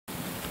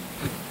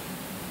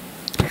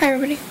Hi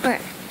everybody.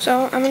 Okay,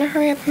 so I'm gonna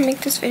hurry up and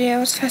make this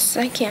video as fast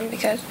as I can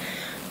because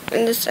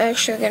this is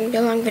actually gonna be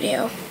a long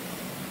video.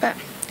 But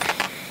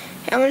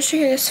I'm gonna show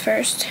you this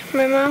first.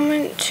 My mom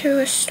went to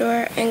a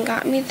store and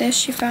got me this.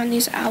 She found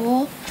these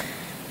owl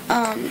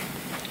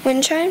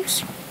wind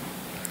chimes,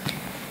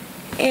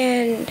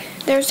 and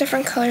there's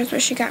different colors,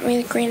 but she got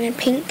me the green and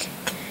pink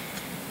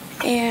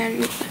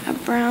and a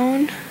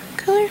brown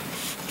colored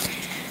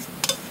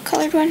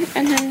one,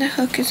 and then the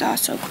hook is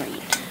also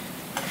green.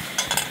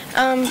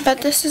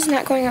 But this is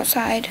not going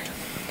outside.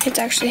 It's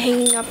actually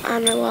hanging up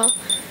on my wall.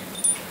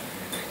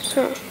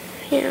 So,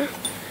 yeah,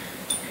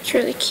 it's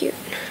really cute.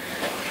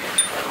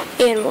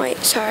 And white.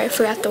 Sorry, I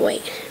forgot the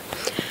white.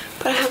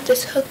 But I have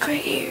this hook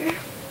right here.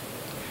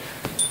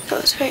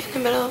 Goes right in the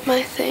middle of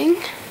my thing.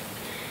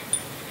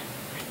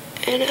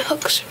 And it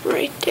hooks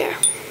right there.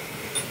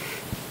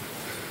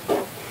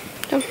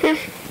 So, yeah.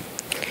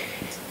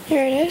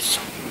 There it is.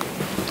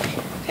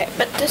 Okay,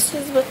 but this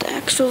is what the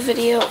actual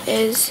video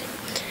is.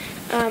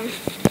 Let me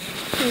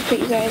put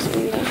you guys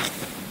in the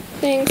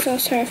thing, so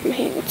sorry if my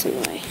hand gets in the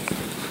way.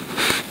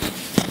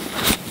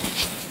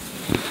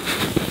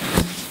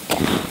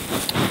 Okay.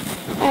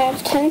 I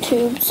have 10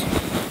 tubes.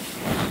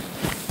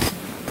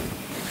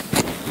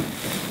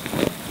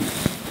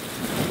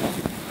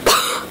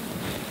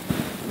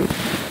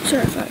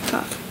 Sorry if I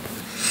cough.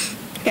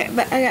 Okay,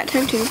 but I got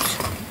 10 tubes.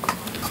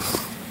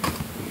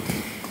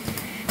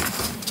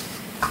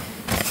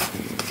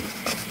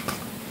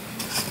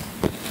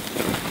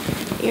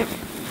 Yep.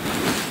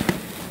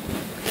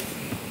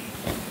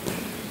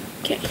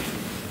 Okay.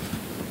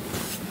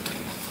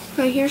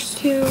 So here's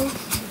 2,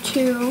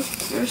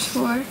 there's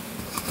 4,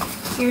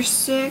 here's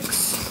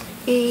 6,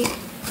 8,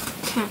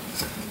 10.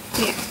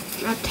 Yeah, I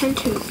have 10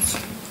 tubes.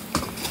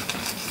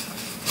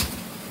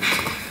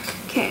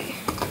 Okay.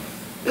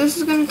 This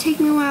is going to take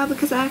me a while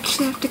because I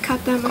actually have to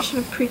cut them. I should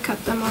have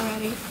pre-cut them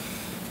already.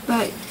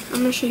 But I'm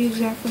going to show you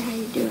exactly how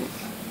you do it.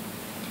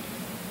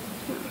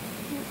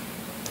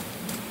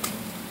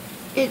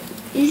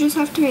 You just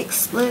have to make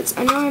slits.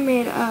 I know I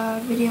made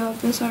a video of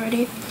this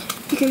already.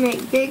 You can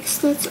make big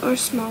slits or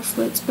small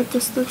slits, but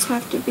the slits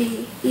have to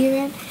be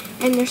even,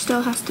 and there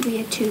still has to be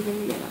a tube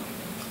in the middle.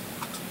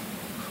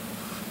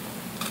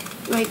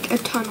 Like a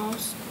tunnel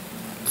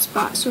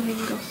spot so they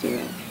can go through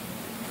it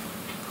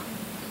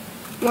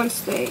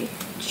once they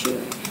chew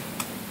it.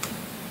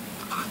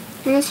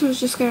 And this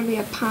one's just going to be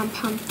a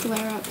pom-pom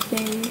flare-up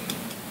thing,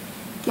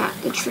 not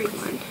the treat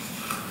one.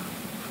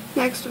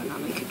 Next one I'll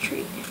make a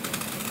treat.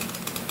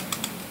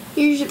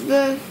 Usually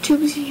the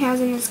tubes he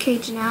has in his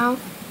cage now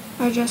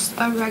are just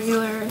a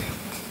regular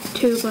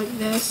tube like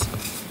this,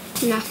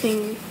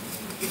 nothing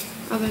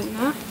other than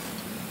that.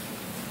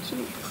 So,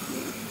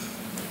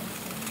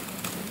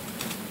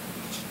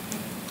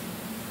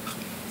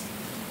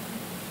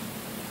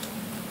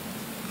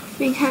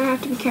 yeah. You kind of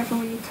have to be careful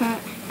when you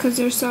cut, because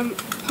there's some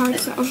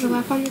parts that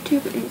overlap on the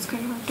tube and it's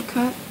kind of hard to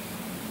cut.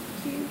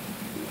 So, yeah.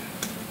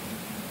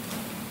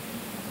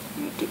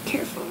 You have to be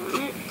careful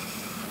on it.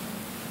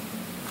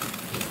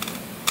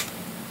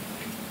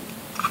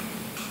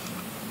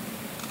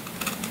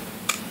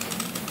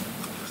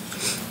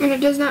 And it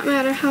does not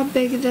matter how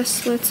big the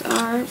slits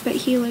are, but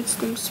he likes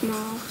them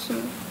small,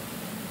 so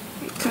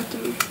I cut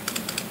them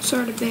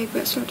sort of big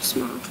but sort of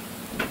small.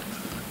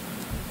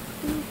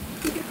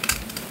 Yeah.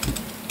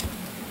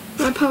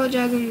 I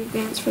apologize in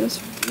advance for this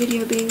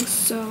video being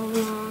so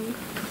long.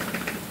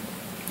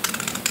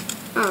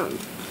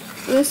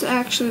 This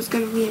actually is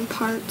going to be in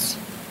parts,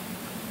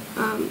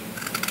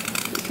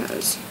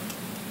 because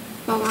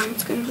how long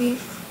it's going to be.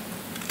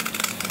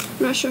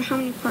 I'm not sure how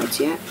many parts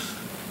yet.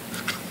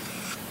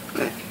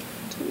 But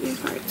so many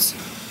parts.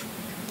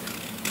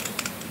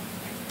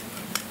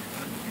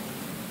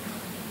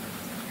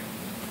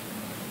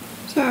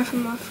 Sorry if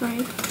I'm off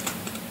frame.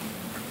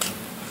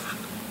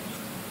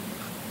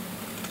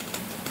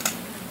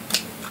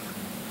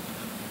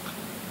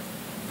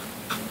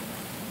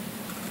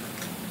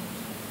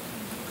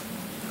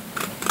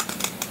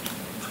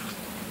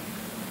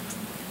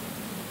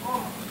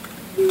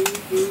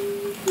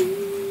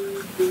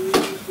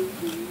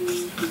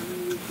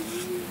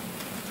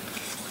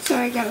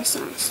 Sorry, I got a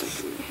song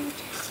stuck in my head.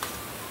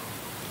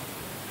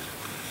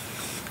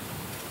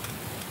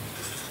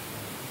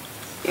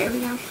 There we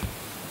go.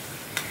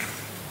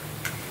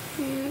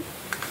 And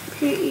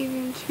pretty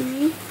even to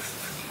me.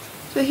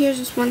 So here's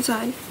just one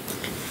side.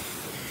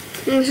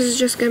 And this is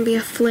just going to be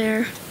a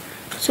flare.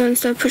 So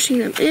instead of pushing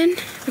them in,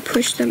 I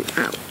push them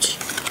out.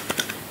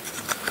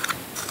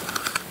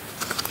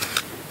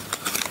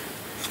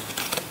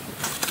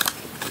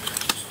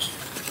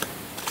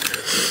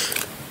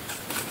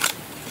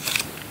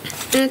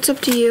 And it's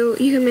up to you.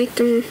 You can make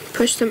them,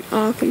 push them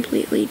all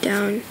completely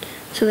down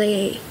so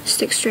they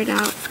stick straight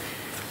out.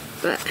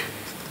 But,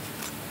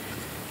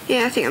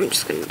 yeah, I think I'm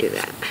just going to do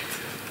that.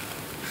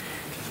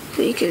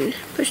 So you can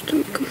push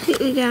them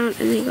completely down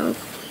and they go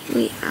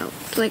completely out,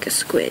 like a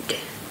squid.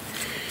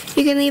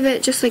 You can leave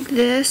it just like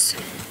this,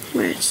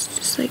 where it's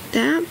just like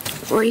that.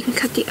 Or you can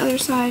cut the other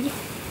side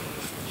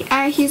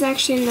He's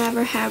actually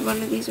never had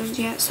one of these ones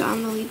yet, so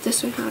I'm gonna leave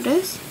this one how it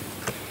is.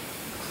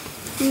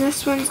 And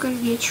this one's gonna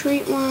be a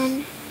treat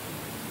one.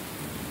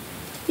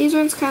 These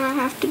ones kind of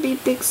have to be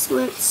big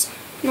slits,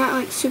 not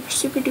like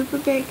super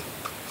duper big,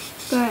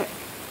 but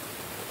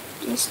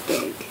just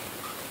big.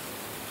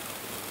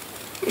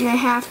 And they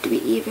have to be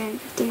even.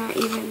 If they're not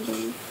even,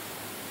 then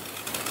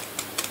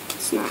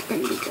it's not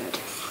gonna be good.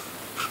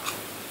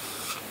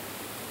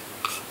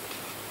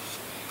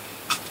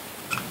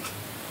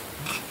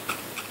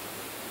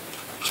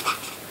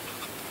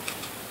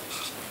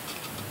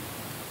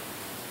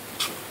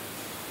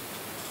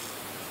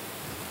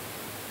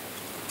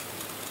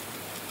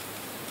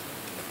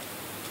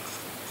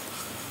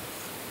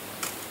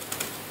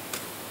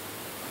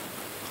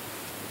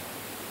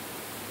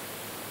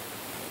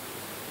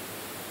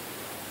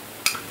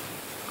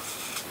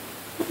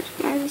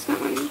 Guys, it's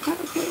not letting me cut.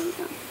 Okay, there we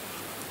go.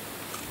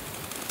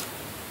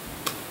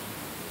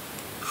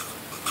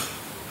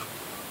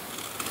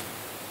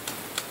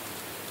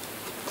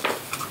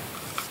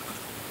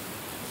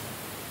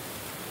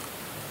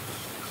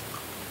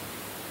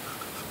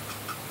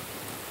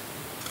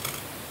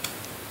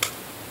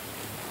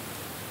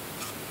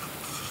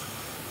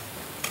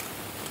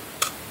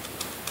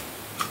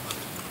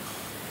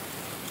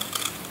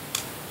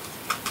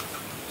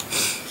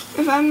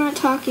 If I'm not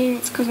talking,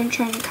 it's because I'm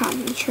trying to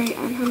concentrate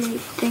on how many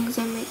things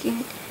I'm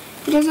making.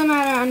 It doesn't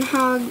matter on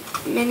how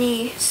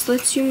many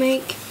slits you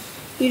make.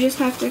 You just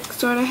have to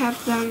sort of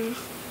have them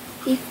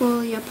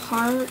equally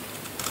apart.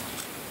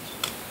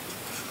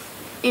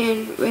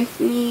 And with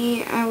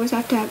me, I always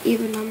have to have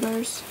even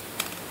numbers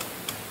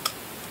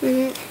with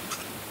it.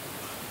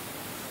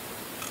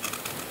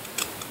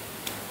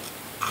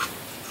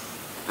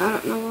 I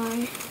don't know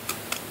why.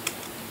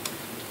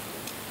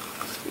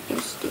 I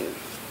just do.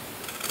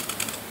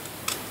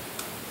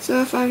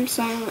 So if I'm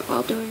silent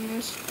while doing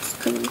this, it's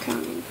because I'm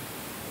counting.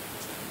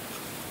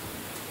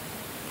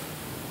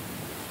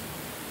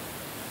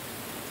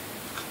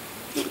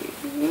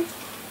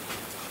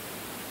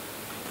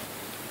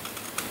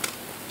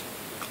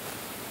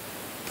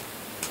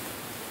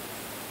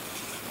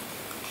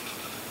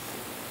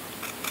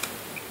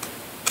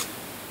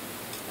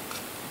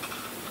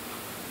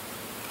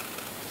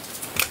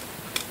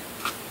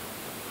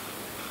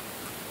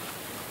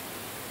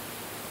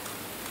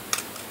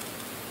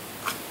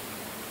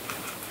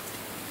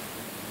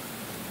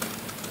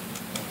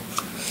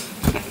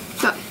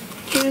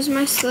 Here's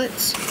my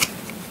slits,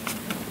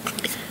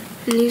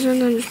 and these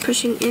ones I'm just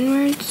pushing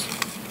inwards.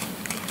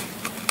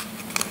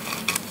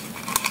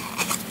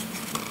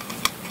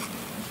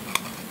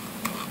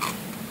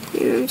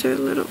 These ones are a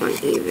little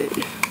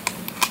uneven,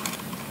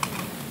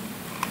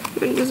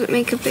 but it doesn't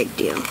make a big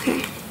deal,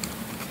 okay?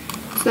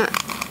 It's not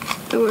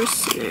the worst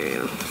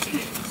scenario,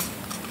 okay?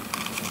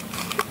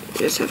 You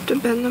just have to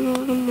bend them a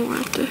little more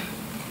at the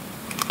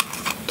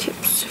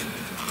tips.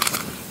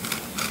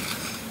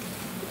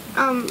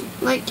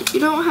 Like, you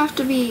don't have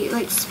to be,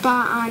 like,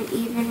 spot on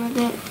even with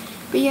it,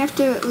 but you have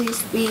to at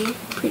least be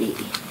pretty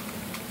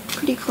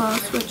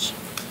close, which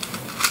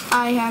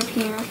I have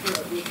here.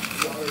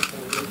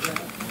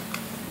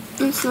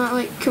 It's not,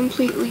 like,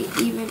 completely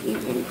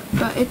even,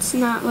 but it's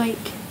not, like,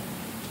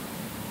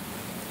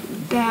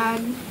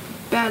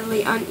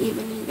 badly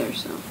uneven either,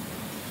 so,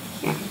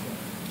 yeah.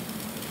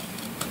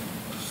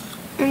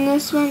 And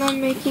this one I'm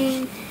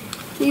making,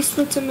 these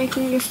slits I'm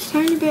making just a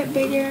tiny bit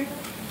bigger.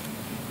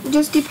 It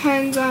just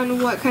depends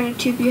on what kind of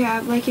tube you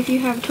have. Like if you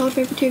have a toilet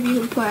paper tube, you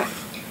can put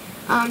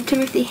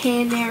Timothy hay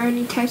in there, or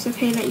any types of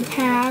hay that you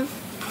have.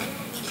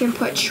 You can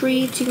put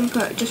treats, you can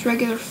put just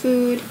regular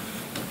food.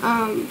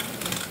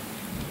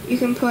 You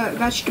can put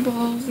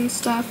vegetables and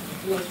stuff.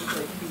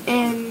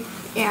 And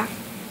yeah.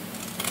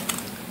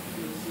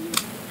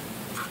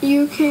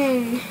 You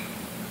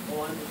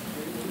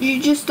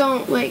just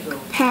don't like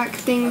pack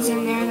things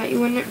in there that you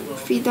wouldn't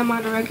feed them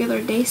on a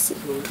regular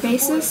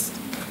basis.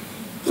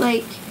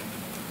 Like,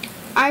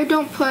 I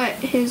don't put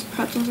his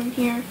pretzels in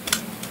here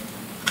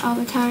all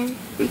the time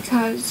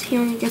because he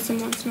only gets them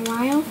once in a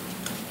while.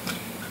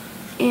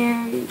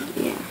 And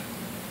yeah.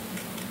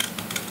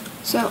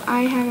 So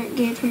I haven't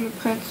gave him a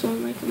pretzel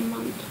in like a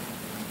month.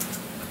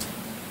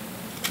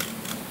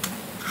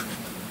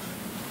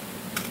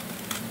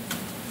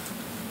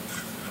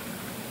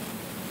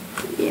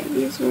 Yeah,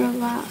 these were a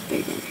lot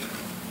bigger.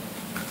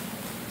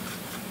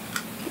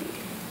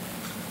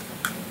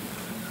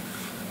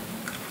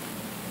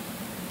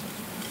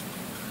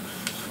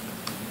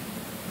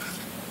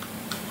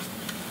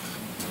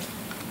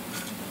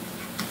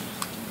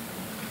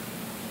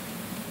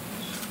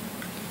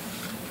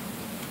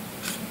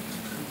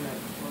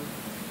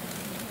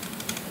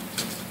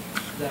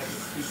 Zach,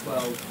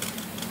 212.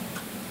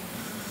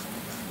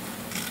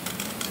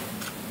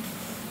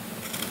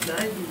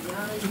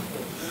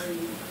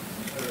 99.9.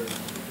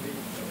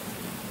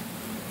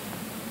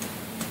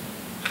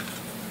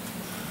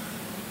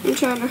 I'm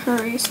trying to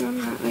hurry so I'm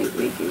not like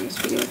making this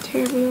video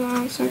terribly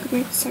long so I can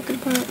make the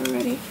second part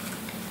already.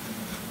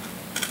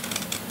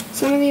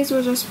 Some of these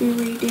will just be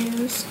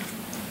redos.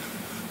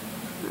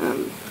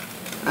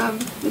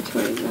 of the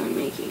toys that I'm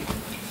making.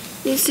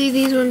 You see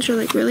these ones are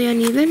like really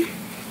uneven.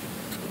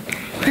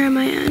 Where am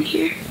I on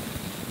here?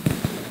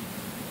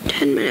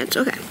 10 minutes,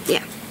 okay,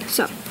 yeah.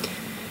 So,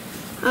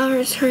 I'll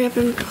just hurry up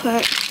and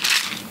put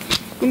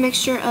the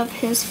mixture of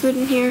his food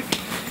in here.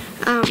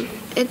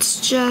 It's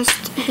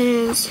just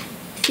his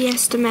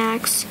Fiesta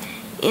Max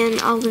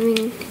and All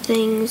Living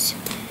Things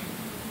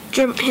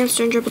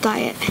Hamster and Dribble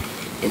Diet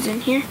is in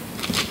here.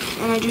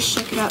 And I just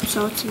shook it up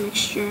so it's a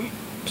mixture.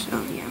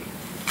 So, yeah.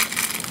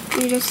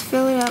 You just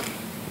fill it up.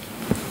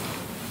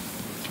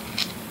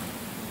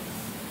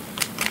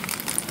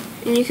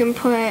 And you can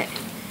put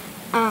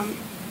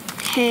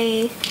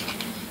hay,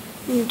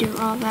 and do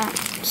all that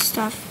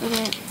stuff with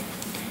it.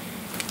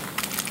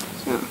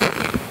 So,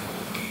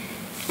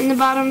 and the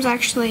bottom's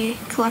actually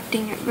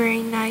collecting it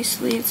very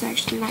nicely. It's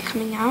actually not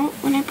coming out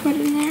when I put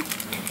it in there.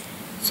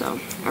 So,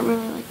 I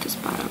really like this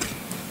bottom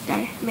that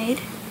I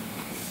made.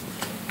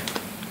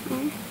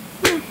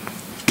 Yeah.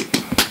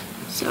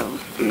 So,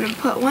 I'm going to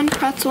put one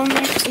pretzel in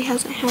there because he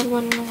hasn't had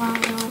one in a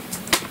while.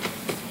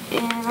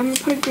 And I'm going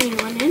to put a green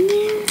one in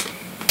there.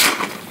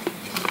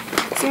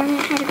 I haven't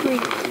had a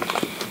green one.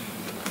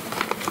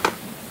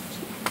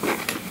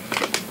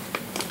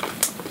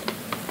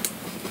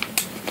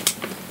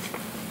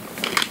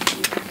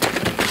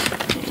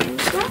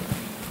 There's that.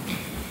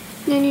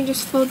 Then you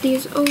just fold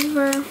these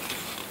over.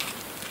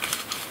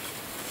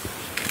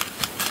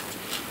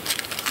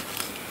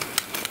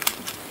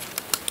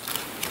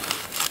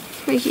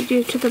 Like you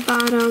do to the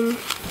bottom.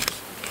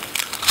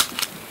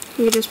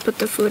 You just put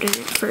the food in it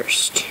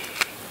first.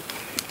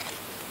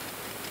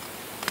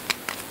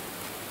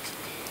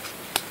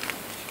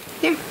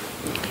 There.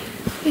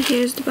 And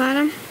here's the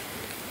bottom.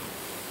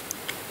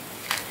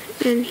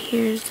 And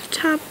here's the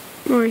top.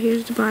 Or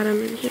here's the bottom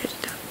and here's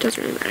the top.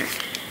 Doesn't really matter.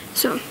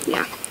 So,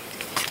 yeah.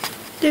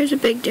 There's a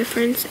big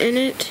difference in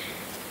it.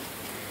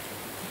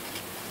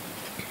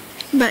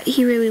 But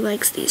he really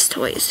likes these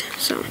toys.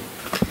 So,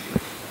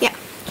 yeah.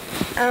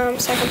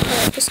 Second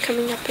part is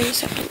coming up in a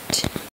second.